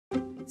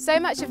So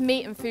much of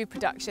meat and food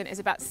production is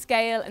about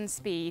scale and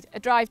speed, a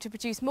drive to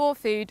produce more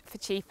food for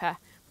cheaper.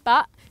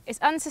 But it's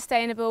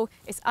unsustainable,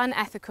 it's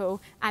unethical,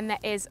 and there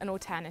is an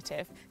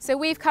alternative. So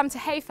we've come to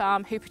Haye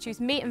Farm, who produce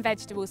meat and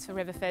vegetables for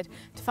Riverford,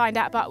 to find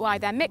out about why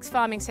their mixed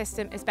farming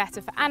system is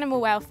better for animal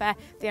welfare,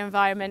 the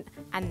environment,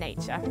 and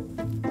nature.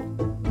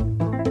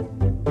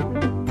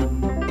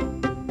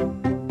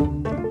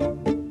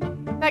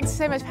 Thanks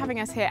so much for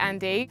having us here,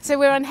 Andy. So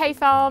we're on Haye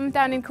Farm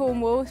down in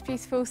Cornwall. It's a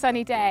beautiful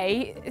sunny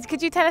day.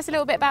 Could you tell us a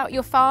little bit about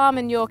your farm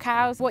and your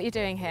cows, what you're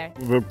doing here?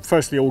 We're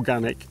firstly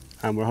organic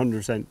and we're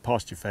 100%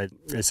 pasture fed.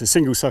 It's a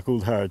single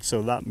suckled herd,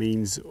 so that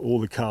means all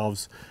the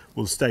calves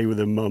will stay with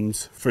their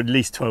mums for at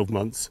least 12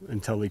 months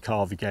until they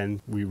calve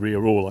again. We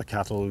rear all our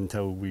cattle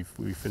until we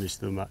finish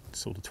them at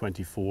sort of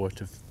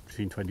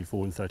between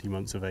 24 and 30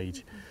 months of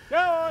age,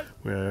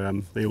 where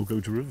they all go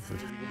to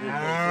Riverford.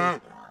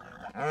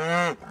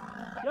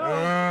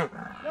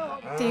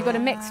 So you've got a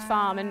mixed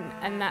farm,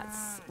 and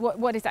that's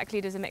what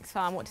exactly does a mixed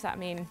farm? What does that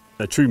mean?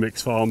 A true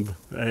mixed farm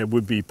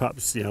would be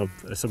perhaps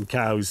some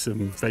cows,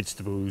 some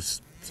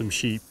vegetables, some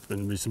sheep,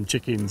 and some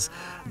chickens.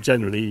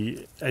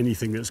 Generally,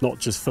 anything that's not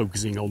just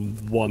focusing on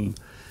one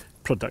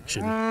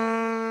production.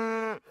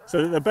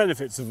 So the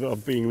benefits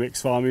of being a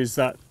mixed farm is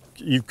that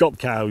you've got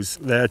cows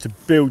there to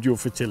build your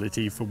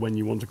fertility for when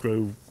you want to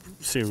grow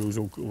cereals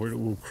or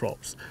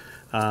crops.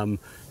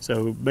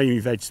 So mainly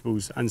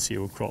vegetables and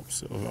cereal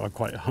crops are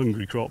quite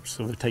hungry crops,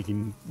 so they're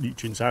taking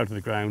nutrients out of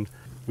the ground.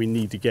 We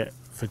need to get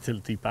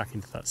fertility back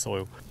into that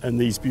soil, and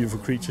these beautiful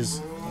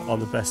creatures are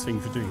the best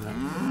thing for doing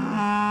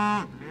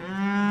that.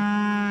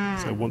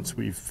 So once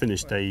we've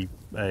finished our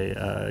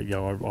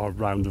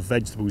round of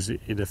vegetables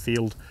in a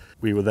field,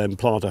 we will then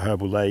plant a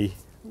herbal ley,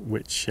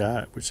 which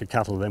the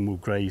cattle then will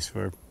graze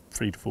for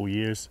 3 to 4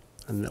 years.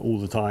 And all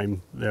the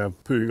time they're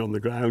pooing on the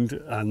ground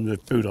and they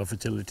build our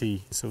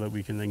fertility so that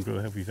we can then grow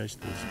healthy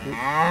vegetables.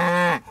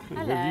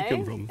 Hello. Where do you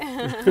come from?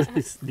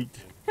 It's neat.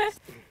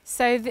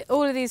 So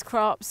all of these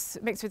crops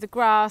mixed with the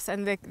grass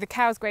and the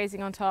cows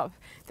grazing on top,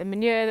 the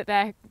manure that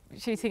they're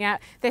shooting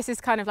out, this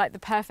is kind of like the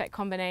perfect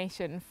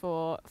combination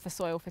for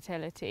soil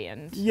fertility.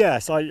 And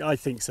yes, I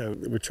think so.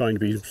 We're trying to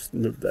be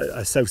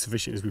as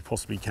self-sufficient as we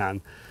possibly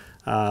can.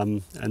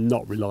 And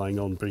not relying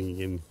on bringing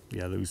in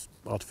those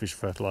artificial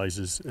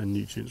fertilisers and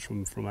nutrients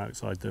from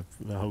outside the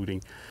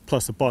holding.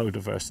 Plus the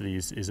biodiversity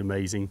is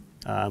amazing.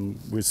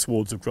 With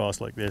swaths of grass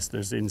like this,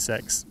 there's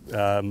insects,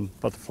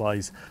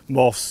 butterflies,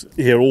 moths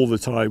here all the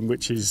time,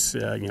 which is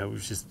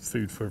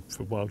food for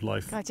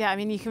wildlife. God, yeah, I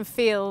mean you can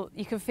feel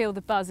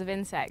the buzz of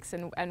insects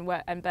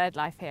and bird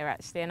life here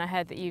actually. And I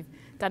heard that you've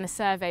done a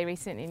survey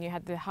recently and you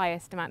had the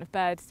highest amount of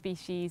bird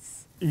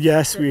species.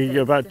 Yes,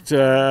 about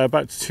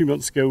 2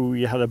 months ago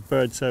we had a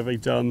bird survey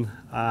done,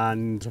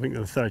 and I think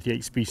there were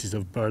 38 species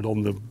of bird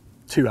on the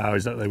 2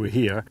 hours that they were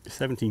here.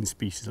 17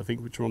 species, I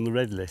think, which are on the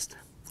red list.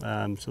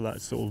 So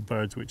that's sort of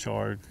birds which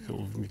are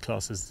sort of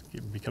classed as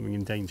becoming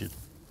endangered.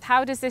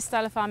 How does this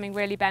style of farming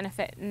really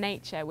benefit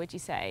nature, would you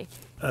say?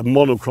 A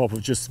monocrop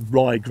of just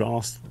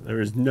ryegrass. There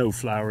is no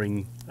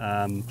flowering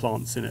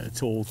plants in it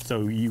at all,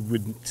 so you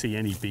wouldn't see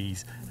any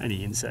bees,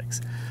 any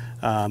insects.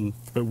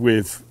 But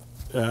with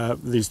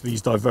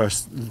these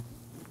diverse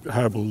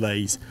herbal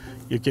leys,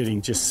 you're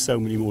getting just so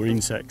many more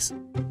insects.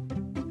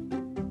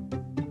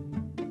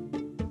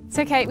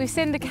 So Kate, we've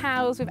seen the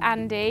cows with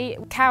Andy.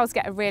 Cows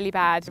get a really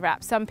bad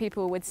rap. Some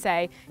people would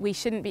say we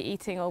shouldn't be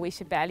eating, or we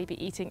should barely be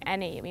eating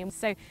any. I mean,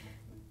 so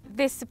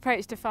this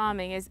approach to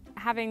farming is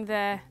having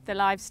the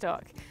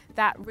livestock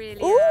that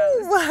really...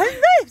 Ooh,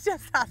 I may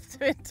just have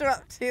to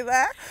interrupt you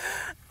there.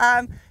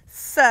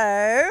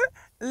 So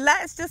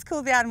let's just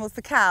call the animals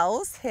the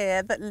cows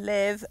here that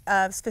live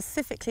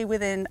specifically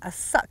within a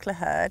suckler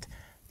herd,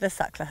 the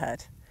suckler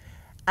herd.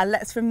 And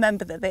let's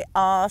remember that they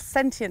are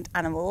sentient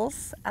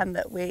animals and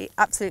that we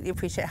absolutely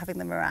appreciate having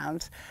them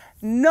around.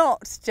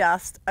 Not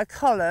just a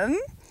column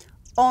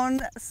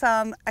on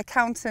some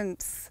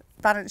accountant's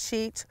balance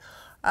sheet,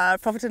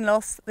 profit and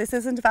loss. This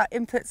isn't about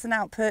inputs and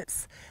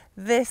outputs.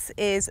 This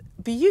is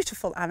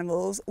beautiful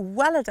animals,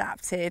 well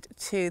adapted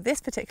to this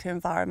particular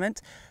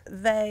environment.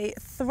 They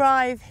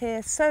thrive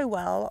here so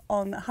well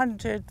on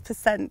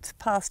 100%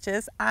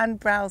 pastures and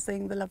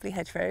browsing the lovely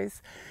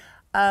hedgerows.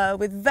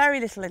 With very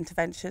little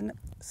intervention,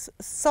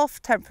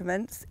 soft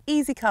temperaments,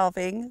 easy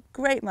calving,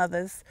 great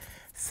mothers.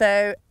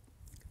 So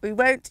we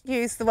won't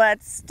use the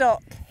word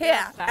stock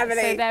here,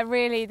 Emily.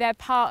 So they're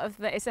part of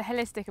it's a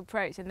holistic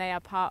approach, and they are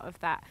part of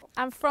that.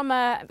 And from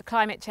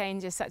climate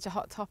change is such a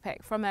hot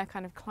topic, from a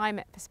kind of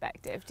climate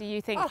perspective, do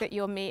you think that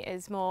your meat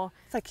is more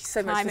Thank you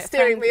so much for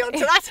steering me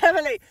onto that,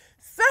 Emily.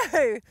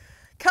 So,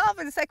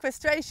 carbon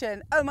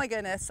sequestration, oh my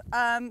goodness,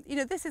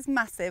 this is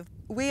massive.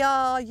 We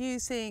are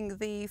using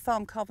the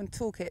Farm Carbon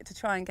Toolkit to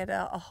try and get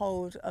a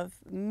hold of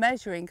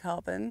measuring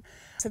carbon.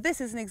 So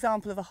this is an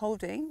example of a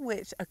holding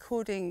which,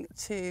 according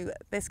to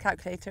this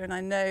calculator, and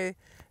I know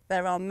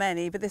there are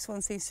many, but this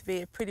one seems to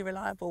be a pretty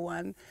reliable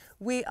one,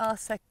 we are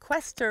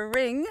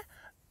sequestering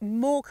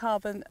more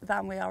carbon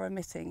than we are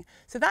emitting.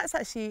 So that's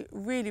actually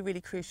really,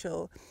 really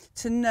crucial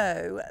to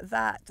know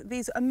that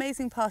these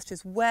amazing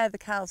pastures where the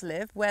cows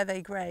live, where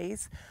they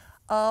graze,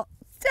 are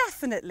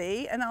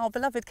definitely, and our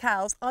beloved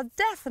cows are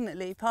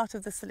definitely part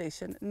of the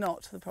solution,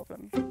 not the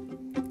problem.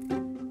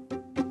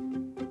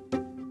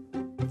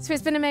 So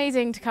it's been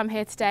amazing to come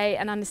here today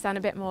and understand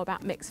a bit more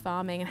about mixed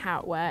farming and how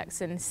it works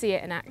and see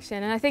it in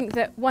action. And I think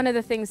that one of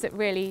the things that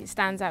really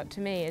stands out to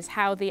me is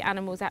how the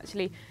animals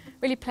actually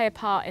really play a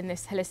part in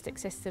this holistic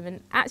system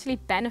and actually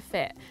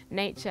benefit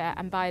nature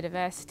and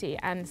biodiversity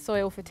and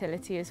soil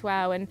fertility as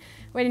well. And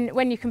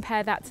when you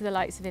compare that to the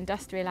likes of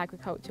industrial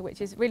agriculture, which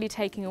is really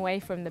taking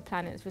away from the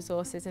planet's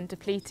resources and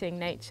depleting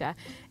nature,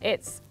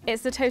 it's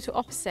the total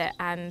opposite,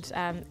 and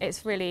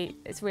it's really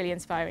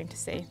inspiring to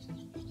see.